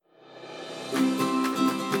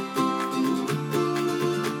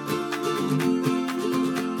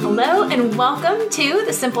Hello and welcome to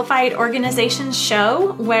the Simplified Organizations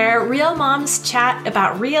Show, where real moms chat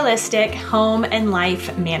about realistic home and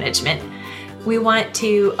life management. We want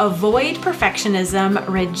to avoid perfectionism,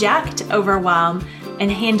 reject overwhelm,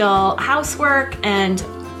 and handle housework and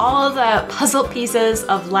all the puzzle pieces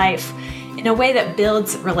of life in a way that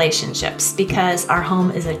builds relationships, because our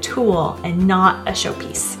home is a tool and not a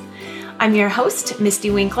showpiece. I'm your host,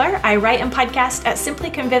 Misty Winkler. I write and podcast at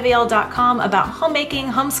simplyconvivial.com about homemaking,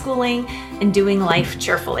 homeschooling, and doing life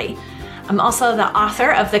cheerfully. I'm also the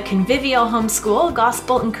author of The Convivial Homeschool,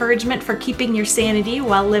 Gospel Encouragement for Keeping Your Sanity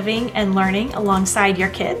While Living and Learning Alongside Your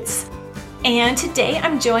Kids. And today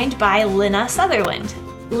I'm joined by Lynna Sutherland.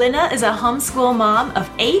 Lynna is a homeschool mom of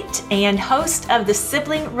 8 and host of the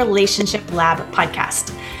Sibling Relationship Lab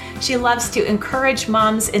podcast. She loves to encourage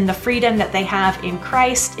moms in the freedom that they have in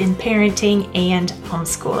Christ, in parenting and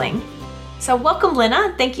homeschooling. So welcome,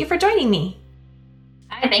 Lynna. Thank you for joining me.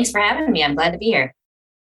 Hi, thanks for having me. I'm glad to be here.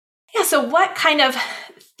 Yeah, so what kind of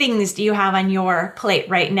things do you have on your plate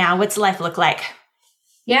right now? What's life look like?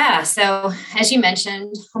 Yeah, so as you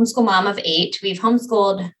mentioned, homeschool mom of 8. We've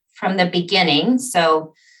homeschooled from the beginning.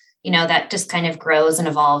 So, that just kind of grows and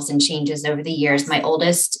evolves and changes over the years. My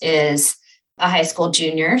oldest is a high school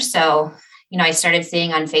junior. So, I started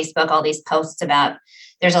seeing on Facebook all these posts about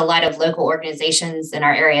there's a lot of local organizations in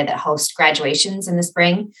our area that host graduations in the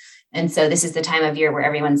spring. And so this is the time of year where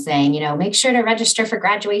everyone's saying, make sure to register for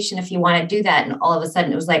graduation if you want to do that. And all of a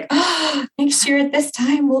sudden it was like, next year at this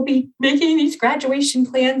time, we'll be making these graduation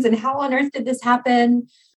plans. And how on earth did this happen?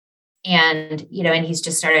 And, and he's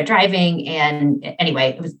just started driving. And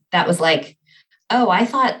anyway, that was like, I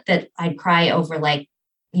thought that I'd cry over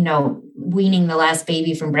weaning the last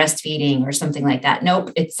baby from breastfeeding or something like that.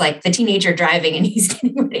 Nope. It's like the teenager driving and he's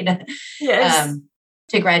getting ready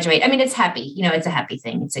to graduate. I mean, it's happy, it's a happy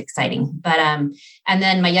thing. It's exciting. But, and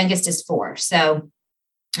then my youngest is 4. So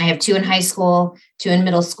I have 2 in high school, 2 in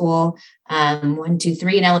middle school, 1, 2,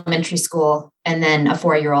 3 in elementary school, and then a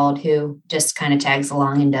 4-year-old who just kind of tags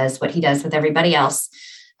along and does what he does with everybody else.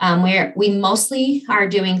 We mostly are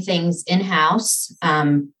doing things in-house.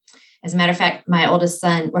 As a matter of fact, my oldest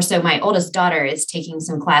daughter is taking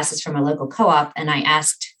some classes from a local co-op. And I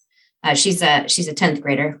asked, she's a 10th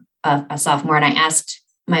grader, a sophomore. And I asked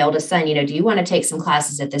my oldest son, do you want to take some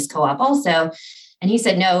classes at this co-op also? And he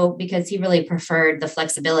said no, because he really preferred the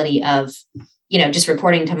flexibility of, just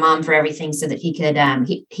reporting to mom for everything so that he could,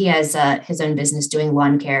 he has his own business doing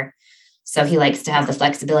lawn care. So he likes to have the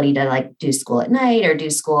flexibility to do school at night or do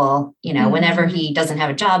school, whenever he doesn't have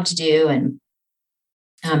a job to do. And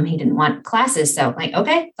he didn't want classes. So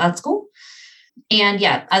okay, that's cool. And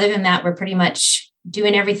yeah, other than that, we're pretty much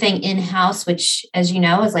doing everything in-house, which, as you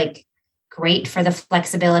know, is great for the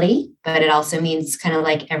flexibility, but it also means kind of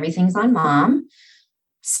everything's on mom.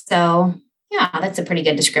 So yeah, that's a pretty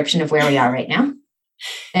good description of where we are right now.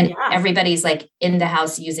 And everybody's in the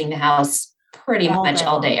house, using the house pretty much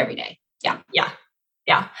all day, every day. Yeah. Yeah.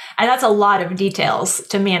 Yeah. And that's a lot of details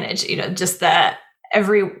to manage, just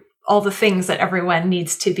all the things that everyone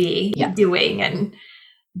needs to be doing. And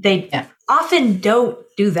they often don't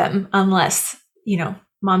do them unless,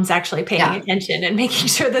 mom's actually paying attention and making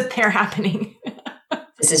sure that they're happening.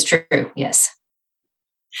 This is true. Yes.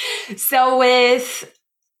 So with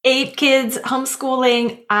 8 kids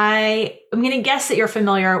homeschooling, I'm going to guess that you're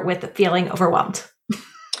familiar with feeling overwhelmed.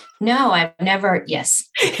 No, I've never. Yes,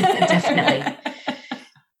 definitely.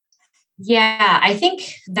 Yeah, I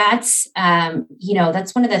think that's,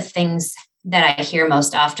 that's one of the things that I hear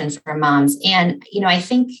most often from moms. And, I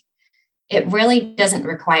think it really doesn't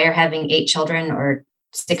require having 8 children or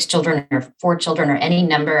 6 children or 4 children or any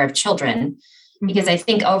number of children, because I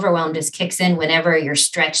think overwhelm just kicks in whenever you're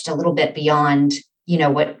stretched a little bit beyond,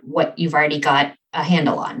 what you've already got a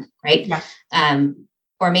handle on, right? Yeah.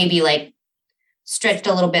 Or maybe stretched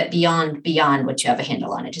a little bit beyond what you have a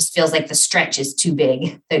handle on. It just feels like the stretch is too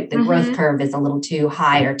big. The growth curve is a little too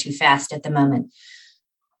high or too fast at the moment.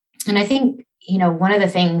 And I think, one of the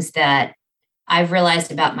things that I've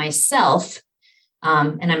realized about myself,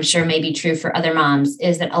 and I'm sure may be true for other moms,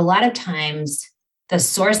 is that a lot of times the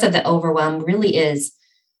source of the overwhelm really is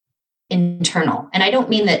internal. And I don't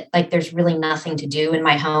mean that there's really nothing to do in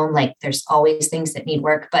my home. There's always things that need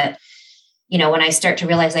work, but when I start to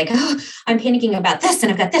realize I'm panicking about this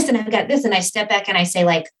and I've got this and I've got this, and I step back and I say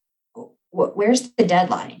where's the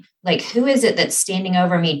deadline? Who is it that's standing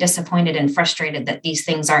over me, disappointed and frustrated that these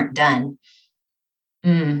things aren't done?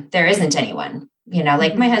 There isn't anyone,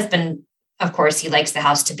 my husband, of course, he likes the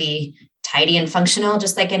house to be tidy and functional,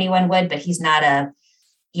 just like anyone would, but he's not a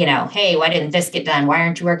hey, why didn't this get done? Why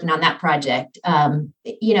aren't you working on that project?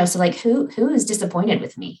 So like who is disappointed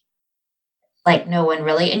with me? Like no one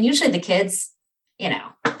really. And usually the kids,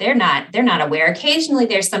 they're not aware. Occasionally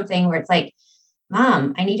there's something where it's like,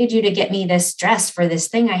 Mom, I needed you to get me this dress for this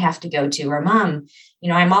thing I have to go to, or Mom,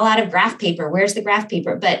 I'm all out of graph paper. Where's the graph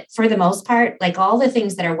paper? But for the most part, like all the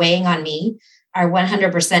things that are weighing on me are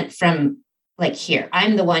 100% from like here.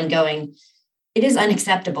 I'm the one going, it is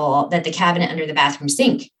unacceptable that the cabinet under the bathroom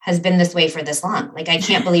sink has been this way for this long. Like, I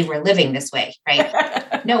can't believe we're living this way,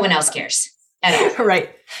 right? No one else cares at all. Right.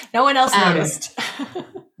 No one else noticed.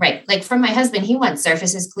 Right. Like from my husband, he wants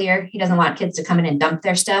surfaces clear. He doesn't want kids to come in and dump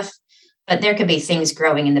their stuff, but there could be things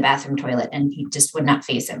growing in the bathroom toilet and he just would not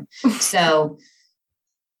faze him. So,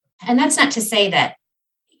 and that's not to say that,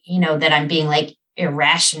 that I'm being like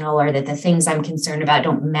irrational or that the things I'm concerned about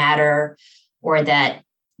don't matter or that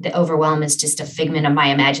the overwhelm is just a figment of my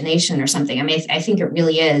imagination or something. I mean, I think it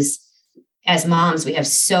really is. As moms, we have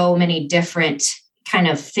so many different kind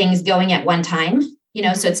of things going at one time,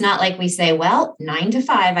 so it's not like we say, well, 9 to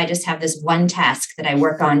 5, I just have this one task that I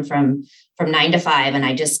work on from 9 to 5. And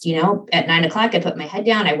I just, at 9 o'clock, I put my head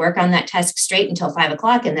down, I work on that task straight until 5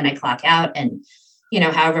 o'clock, and then I clock out. And,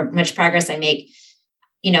 however much progress I make,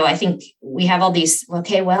 I think we have all these,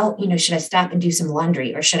 okay, well, should I stop and do some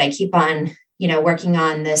laundry, or should I keep on, working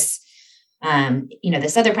on this,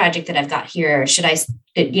 this other project that I've got here? Or should I,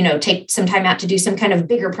 take some time out to do some kind of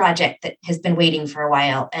bigger project that has been waiting for a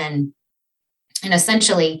while? And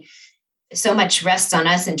essentially so much rests on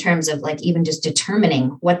us in terms of like, even just determining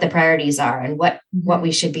what the priorities are and what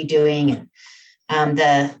we should be doing.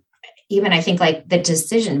 And even I think like the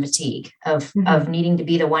decision fatigue of needing to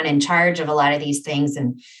be the one in charge of a lot of these things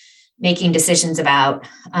and making decisions about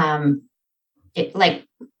it. Like,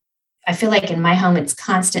 I feel like in my home, it's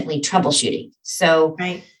constantly troubleshooting. So,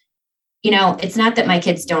 right. It's not that my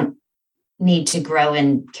kids don't need to grow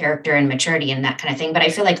in character and maturity and that kind of thing, but I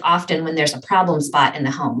feel like often when there's a problem spot in the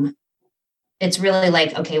home, it's really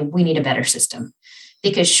like, okay, we need a better system.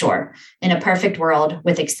 Because sure, in a perfect world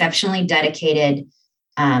with exceptionally dedicated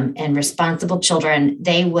and responsible children,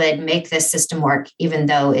 they would make this system work, even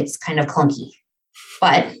though it's kind of clunky.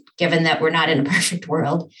 But given that we're not in a perfect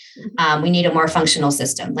world, we need a more functional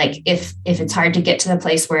system. Like if it's hard to get to the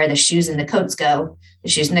place where the shoes and the coats go, the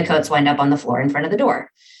shoes and the coats wind up on the floor in front of the door.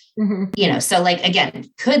 So like,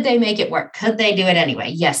 again, could they make it work? Could they do it anyway?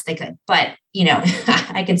 Yes, they could. But,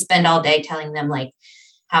 I could spend all day telling them like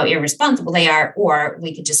how irresponsible they are, or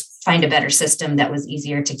we could just find a better system that was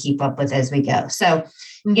easier to keep up with as we go. So,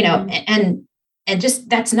 and just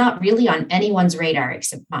that's not really on anyone's radar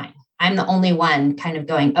except mine. I'm the only one kind of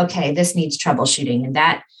going, okay, this needs troubleshooting and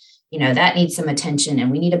that, that needs some attention and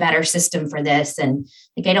we need a better system for this. And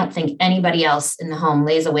like, I don't think anybody else in the home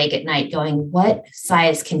lays awake at night going, what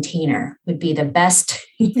size container would be the best,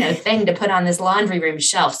 thing to put on this laundry room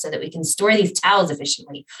shelf so that we can store these towels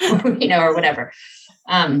efficiently, or whatever.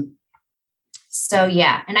 So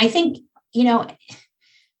yeah. And I think, I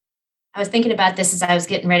was thinking about this as I was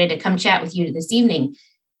getting ready to come chat with you this evening.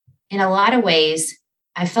 In a lot of ways,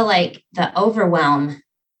 I feel like the overwhelm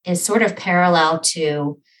is sort of parallel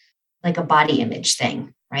to like a body image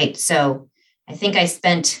thing, right? So I think I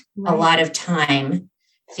spent a lot of time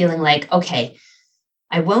feeling like, okay,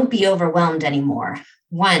 I won't be overwhelmed anymore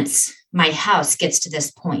once my house gets to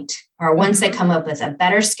this point, or once I come up with a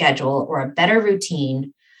better schedule or a better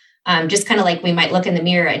routine. Just kind of like we might look in the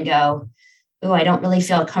mirror and go, oh, I don't really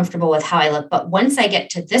feel comfortable with how I look. But once I get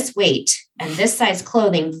to this weight and this size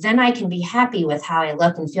clothing, then I can be happy with how I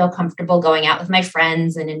look and feel comfortable going out with my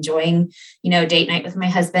friends and enjoying, date night with my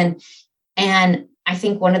husband. And I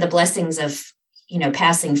think one of the blessings of,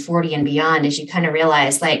 passing 40 and beyond is you kind of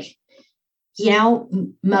realize like,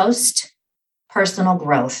 most personal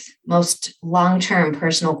growth, most long-term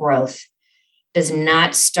personal growth does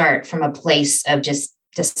not start from a place of just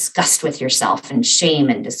disgust with yourself and shame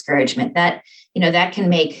and discouragement. That, that can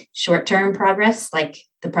make short-term progress, like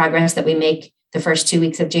the progress that we make the first 2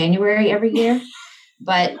 weeks of January every year.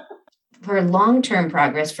 But for long-term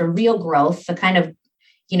progress, for real growth, the kind of,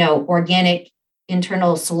 organic,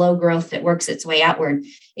 internal, slow growth that works its way outward,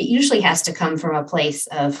 it usually has to come from a place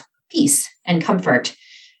of peace and comfort.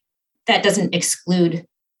 That doesn't exclude,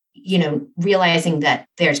 realizing that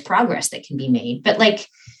there's progress that can be made. But like,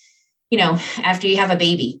 after you have a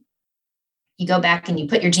baby, you go back and you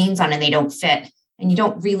put your jeans on and they don't fit, and you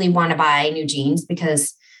don't really want to buy new jeans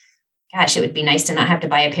because, gosh, it would be nice to not have to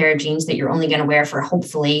buy a pair of jeans that you're only going to wear for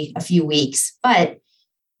hopefully a few weeks. But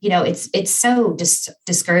it's so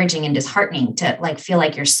discouraging and disheartening to like feel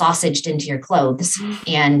like you're sausaged into your clothes.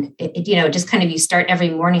 And it just kind of, you start every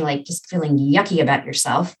morning like just feeling yucky about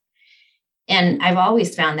yourself. And I've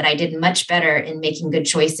always found that I did much better in making good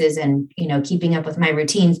choices and, keeping up with my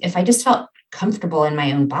routines if I just felt comfortable in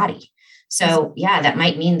my own body. So yeah, that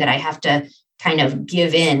might mean that I have to kind of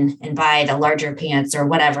give in and buy the larger pants or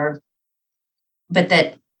whatever. But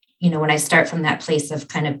that, when I start from that place of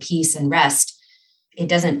kind of peace and rest, it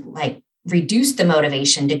doesn't like reduce the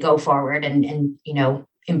motivation to go forward and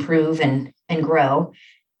improve and grow.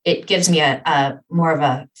 It gives me a more of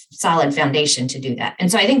a solid foundation to do that.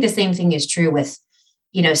 And so I think the same thing is true with,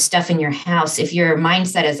 stuff in your house. If your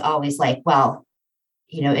mindset is always like, well,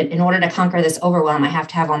 in order to conquer this overwhelm, I have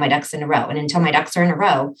to have all my ducks in a row. And until my ducks are in a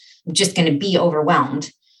row, I'm just going to be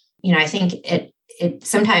overwhelmed. I think it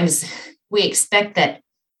sometimes we expect that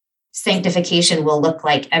sanctification will look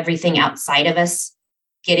like everything outside of us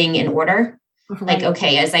getting in order. Right. Like,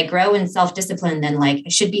 okay, as I grow in self-discipline, then like I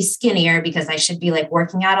should be skinnier because I should be like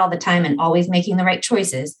working out all the time and always making the right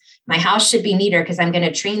choices. My house should be neater because I'm going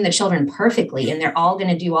to train the children perfectly and they're all going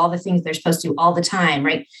to do all the things they're supposed to do all the time.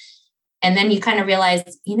 Right. And then you kind of realize,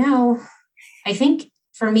 I think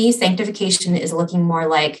for me, sanctification is looking more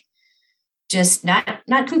like just not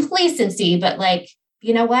complacency, but like,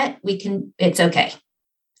 what it's okay.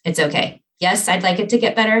 It's okay. Yes, I'd like it to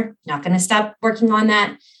get better. Not going to stop working on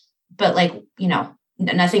that. But like,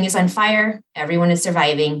 nothing is on fire. Everyone is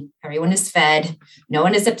surviving. Everyone is fed. No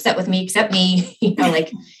one is upset with me except me.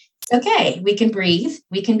 Like, it's okay. We can breathe.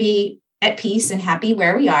 We can be at peace and happy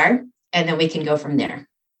where we are. And then we can go from there.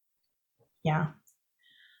 Yeah.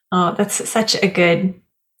 Oh, that's such a good,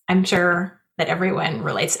 I'm sure that everyone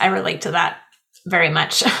relates. I relate to that very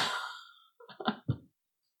much.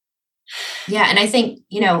 Yeah. And I think,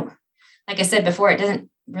 like I said before,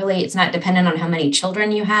 it's not dependent on how many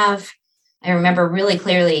children you have. I remember really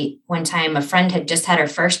clearly one time a friend had just had her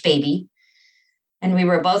first baby and we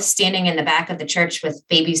were both standing in the back of the church with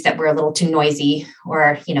babies that were a little too noisy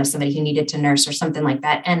or, somebody who needed to nurse or something like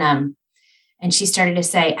that. And she started to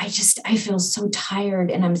say, I feel so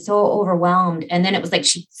tired and I'm so overwhelmed. And then it was like,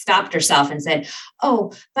 she stopped herself and said,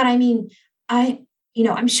 oh, but I mean,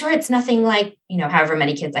 I'm sure it's nothing like, however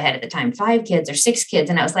many kids I had at the time, 5 kids or 6 kids.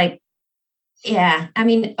 And I was like, yeah, I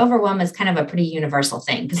mean, overwhelm is kind of a pretty universal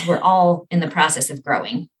thing because we're all in the process of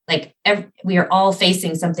growing. Like we are all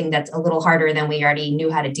facing something that's a little harder than we already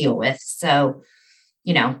knew how to deal with. So,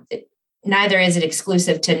 neither is it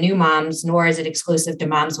exclusive to new moms, nor is it exclusive to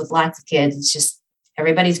moms with lots of kids. It's just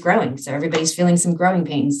everybody's growing. So everybody's feeling some growing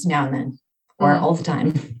pains now and then or all the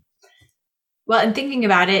time. Well, and thinking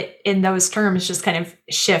about it in those terms just kind of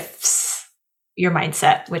shifts your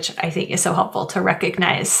mindset, which I think is so helpful to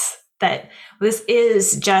recognize that this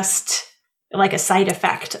is just like a side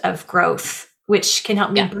effect of growth, which can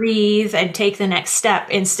help me breathe and take the next step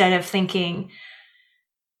instead of thinking,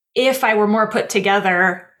 if I were more put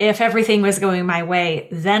together, if everything was going my way,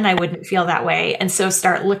 then I wouldn't feel that way. And so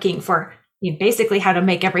start looking for basically how to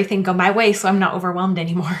make everything go my way so I'm not overwhelmed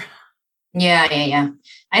anymore. Yeah.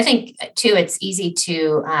 I think too, it's easy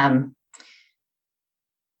to,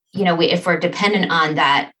 if we're dependent on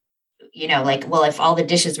that, like, well, if all the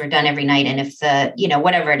dishes were done every night and if the,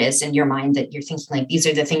 whatever it is in your mind that you're thinking like, these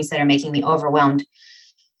are the things that are making me overwhelmed.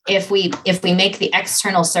 If we make the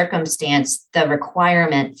external circumstance the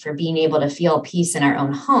requirement for being able to feel peace in our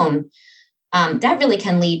own home, that really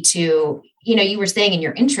can lead to, you were saying in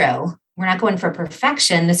your intro, we're not going for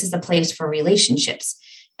perfection. This is a place for relationships.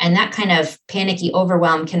 And that kind of panicky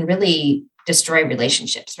overwhelm can really destroy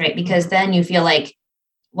relationships, right? Because then you feel like,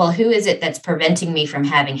 well, who is it that's preventing me from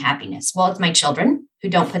having happiness? Well, it's my children who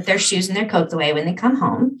don't put their shoes and their coats away when they come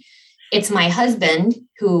home. It's my husband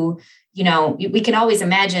who, we can always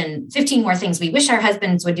imagine 15 more things we wish our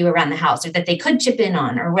husbands would do around the house or that they could chip in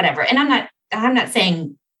on or whatever. And I'm not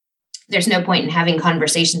saying there's no point in having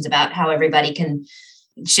conversations about how everybody can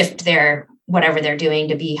shift their whatever they're doing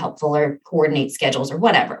to be helpful or coordinate schedules or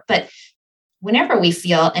whatever. But whenever we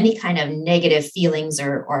feel any kind of negative feelings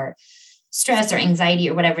or stress or anxiety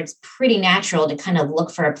or whatever, it's pretty natural to kind of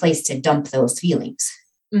look for a place to dump those feelings.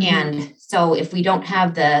 Mm-hmm. And so if we don't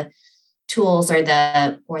have the tools or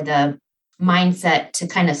the mindset to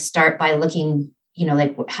kind of start by looking,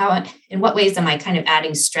 like in what ways am I kind of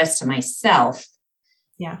adding stress to myself?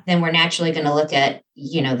 Yeah. Then we're naturally going to look at,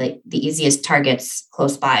 the easiest targets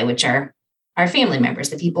close by, which are our family members,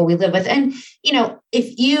 the people we live with. And,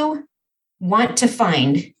 if you want to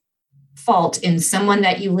find fault in someone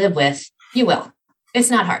that you live with, you will. It's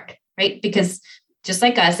not hard, right? Because just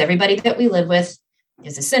like us, everybody that we live with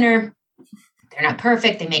is a sinner. They're not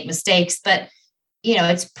perfect. They make mistakes, but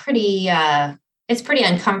it's pretty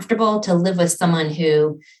uncomfortable to live with someone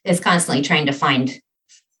who is constantly trying to find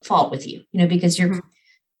fault with you, because you're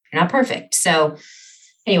not perfect. So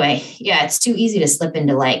anyway, yeah, it's too easy to slip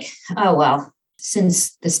into like, oh, well,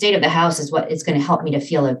 since the state of the house is what is going to help me to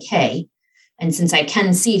feel okay. And since I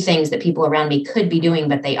can see things that people around me could be doing,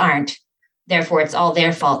 but they aren't, therefore it's all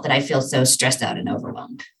their fault that I feel so stressed out and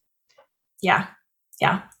overwhelmed. Yeah.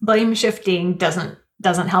 Yeah. Blame shifting doesn't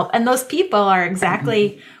help. And those people are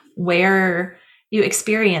exactly where you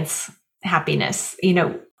experience happiness,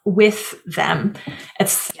 with them.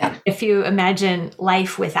 It's if you imagine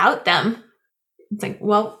life without them, it's like,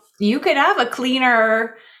 well, you could have a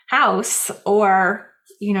cleaner house, or,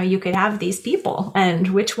 you could have these people, and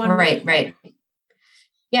which one? Right.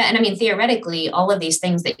 Yeah. And I mean, theoretically, all of these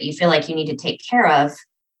things that you feel like you need to take care of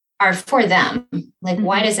are for them. Like,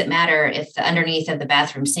 why does it matter if the underneath of the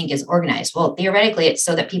bathroom sink is organized? Well, theoretically, it's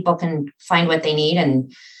so that people can find what they need.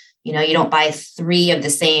 And, you don't buy 3 of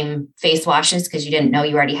the same face washes because you didn't know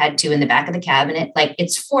you already had 2 in the back of the cabinet. Like,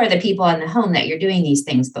 it's for the people in the home that you're doing these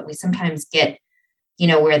things. But we sometimes get,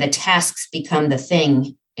 where the tasks become the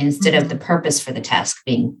thing instead of the purpose for the task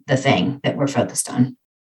being the thing that we're focused on.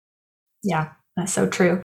 Yeah, that's so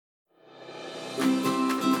true.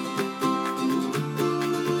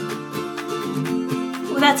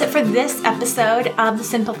 That's it for this episode of the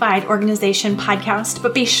Simplified Organization podcast,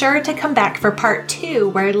 but be sure to come back for part 2,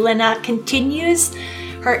 where Lynna continues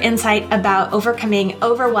her insight about overcoming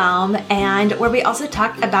overwhelm, and where we also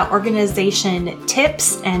talk about organization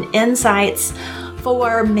tips and insights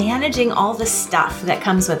for managing all the stuff that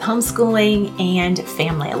comes with homeschooling and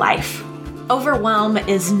family life. Overwhelm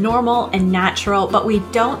is normal and natural, but we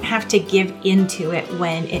don't have to give into it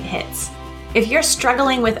when it hits. If you're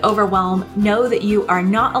struggling with overwhelm, know that you are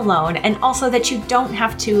not alone, and also that you don't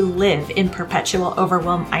have to live in perpetual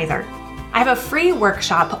overwhelm either. I have a free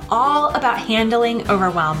workshop all about handling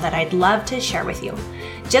overwhelm that I'd love to share with you.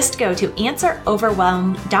 Just go to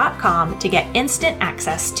answeroverwhelm.com to get instant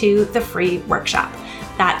access to the free workshop.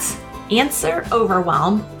 That's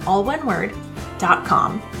answeroverwhelm, all one word,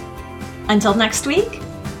 .com. Until next week,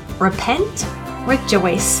 repent,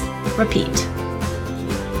 rejoice, repeat.